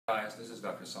Guys, this is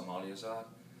Dr. Samaliazad.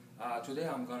 Today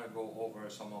I'm going to go over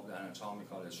some of the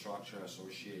anatomical structure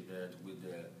associated with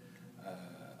the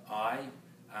eye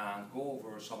and go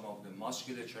over some of the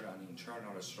musculature and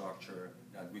internal structure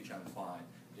that we can find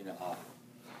in the eye.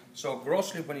 So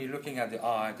grossly, when you're looking at the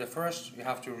eye, the first you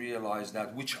have to realize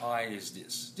that which eye is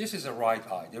this? This is a right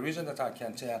eye. The reason that I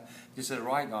can tell this is a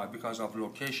right eye because of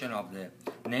location of the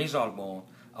nasal bone,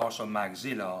 also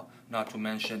maxilla, not to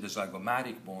mention the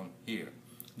zygomatic bone here.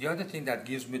 The other thing that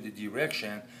gives me the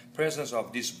direction, presence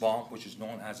of this bump, which is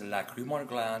known as a lacrimal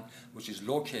gland, which is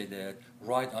located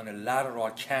right on the lateral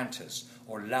canthus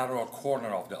or lateral corner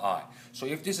of the eye. So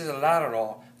if this is a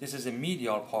lateral, this is a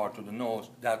medial part to the nose,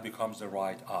 that becomes the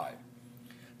right eye.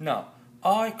 Now,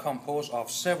 eye composed of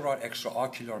several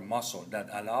extraocular muscles that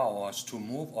allow us to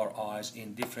move our eyes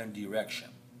in different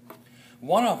directions.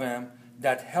 One of them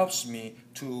that helps me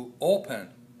to open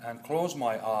and close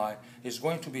my eye is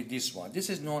going to be this one.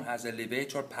 This is known as the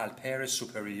levator palparis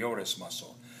superioris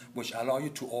muscle, which allow you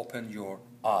to open your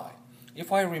eye.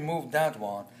 If I remove that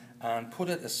one and put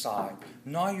it aside,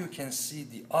 now you can see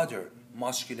the other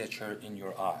musculature in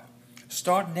your eye.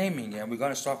 Start naming it. We're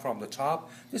going to start from the top.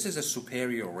 This is a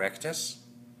superior rectus.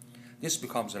 This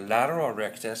becomes a lateral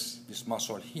rectus, this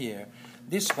muscle here.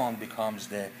 This one becomes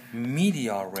the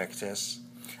medial rectus.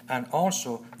 And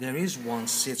also, there is one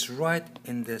sits right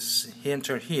in this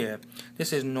center here.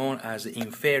 This is known as the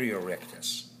inferior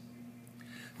rectus.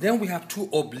 Then we have two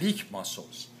oblique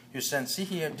muscles. You can see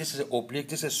here, this is an oblique,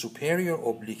 this is a superior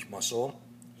oblique muscle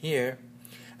here.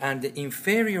 And the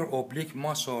inferior oblique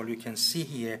muscle, you can see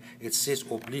here, it sits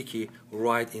obliquely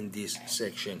right in this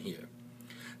section here.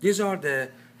 These are the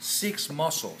 6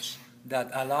 muscles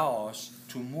that allow us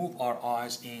to move our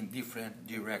eyes in different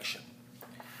directions.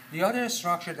 The other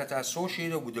structure that are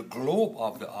associated with the globe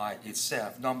of the eye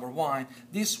itself, number one,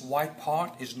 this white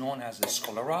part is known as the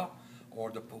sclera,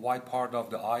 or the white part of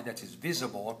the eye that is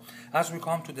visible. As we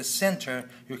come to the center,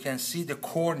 you can see the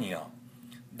cornea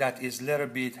that is a little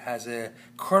bit, has a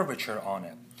curvature on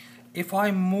it. If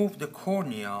I move the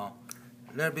cornea a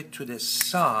little bit to the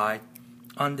side,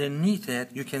 underneath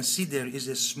it, you can see there is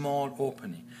a small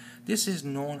opening. This is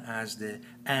known as the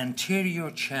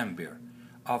anterior chamber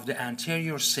of the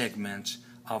anterior segment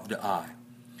of the eye.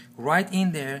 Right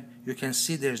in there, you can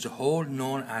see there's a hole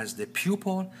known as the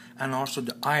pupil and also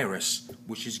the iris,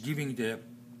 which is giving the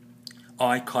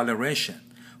eye coloration.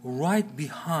 Right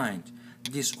behind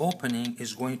this opening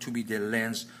is going to be the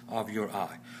lens of your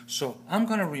eye. So I'm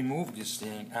going to remove this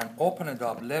thing and open it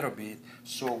up a little bit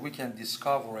so we can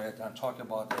discover it and talk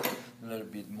about it a little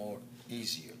bit more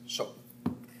easier. So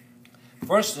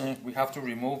first thing, we have to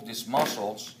remove these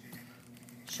muscles.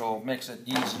 So it makes it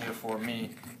easier for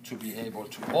me to be able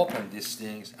to open these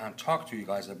things and talk to you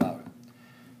guys about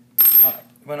it. All right.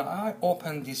 When I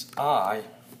open this eye,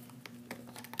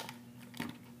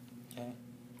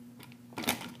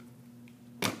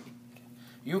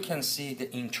 you can see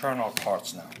the internal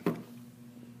parts now.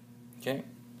 Okay?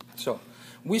 So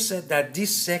we said that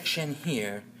this section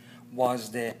here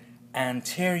was the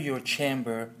anterior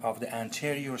chamber of the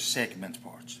anterior segment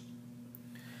part.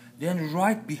 Then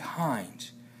right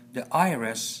behind the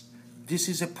iris, this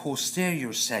is a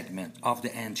posterior segment of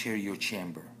the anterior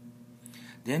chamber.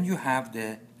 Then you have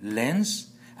the lens,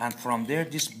 and from there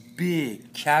this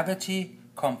big cavity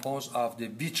composed of the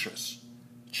vitreous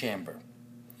chamber.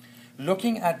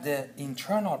 Looking at the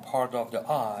internal part of the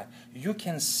eye, you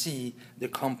can see the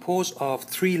composed of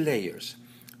 3 layers.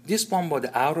 This one was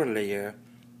the outer layer,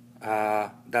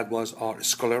 that was our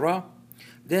sclera.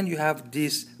 Then you have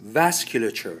this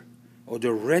vasculature, or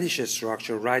the reddish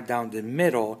structure right down the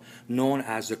middle, known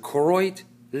as the choroid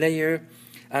layer,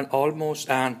 and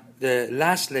the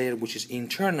last layer, which is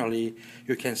internally,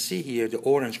 you can see here the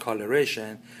orange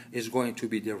coloration is going to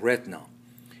be the retina.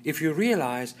 If you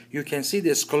realize, you can see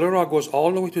the sclera goes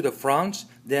all the way to the front,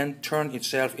 then turn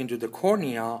itself into the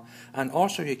cornea, and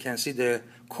also you can see the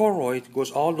choroid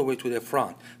goes all the way to the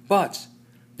front. But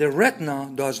the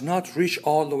retina does not reach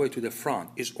all the way to the front.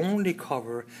 It's only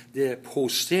cover the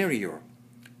posterior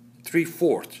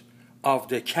 3/4 of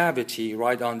the cavity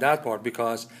right on that part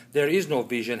because there is no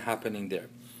vision happening there.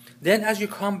 Then as you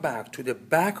come back to the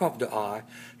back of the eye,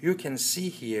 you can see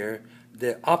here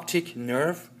the optic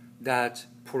nerve that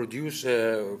produce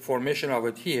formation of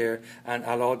it here and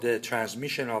allow the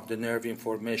transmission of the nerve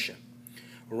information.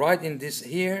 Right in this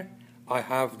here, I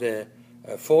have the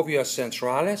fovea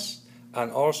centralis, and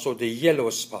also the yellow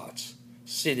spots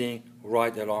sitting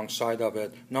right alongside of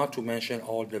it, not to mention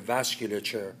all the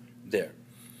vasculature there.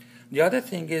 The other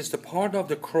thing is the part of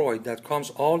the choroid that comes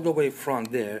all the way from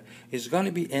there is going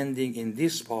to be ending in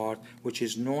this part, which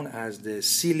is known as the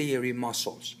ciliary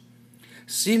muscles.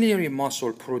 Ciliary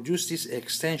muscle produce this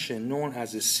extension known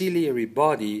as the ciliary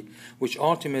body, which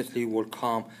ultimately will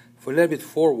come a little bit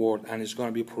forward and is going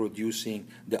to be producing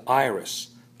the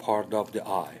iris part of the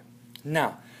eye.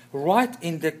 Now, right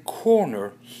in the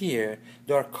corner here,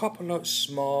 there are a couple of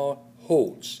small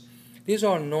holes. These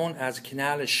are known as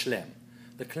canal Schlemm.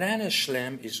 The canal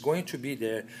Schlemm is going to be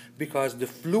there because the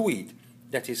fluid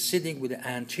that is sitting with the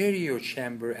anterior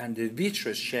chamber and the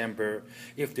vitreous chamber,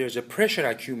 if there's a pressure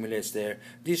accumulates there,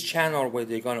 this channel where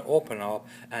they're going to open up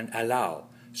and allow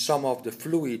some of the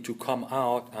fluid to come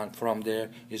out, and from there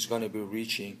is going to be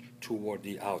reaching toward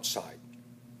the outside.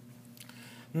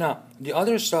 Now, the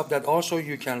other stuff that also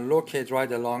you can locate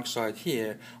right alongside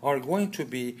here are going to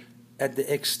be at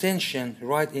the extension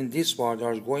right in this part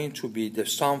are going to be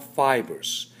some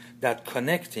fibers that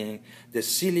connecting the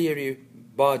ciliary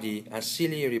body and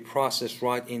ciliary process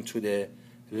right into the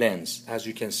lens. As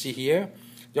you can see here,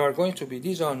 there are going to be,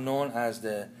 these are known as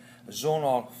the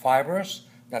zonal fibers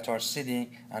that are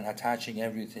sitting and attaching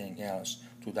everything else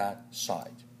to that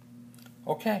side.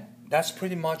 Okay, that's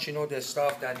pretty much, the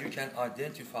stuff that you can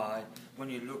identify when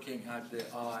you're looking at the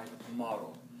eye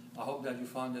model. I hope that you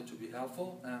found it to be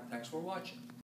helpful, and thanks for watching.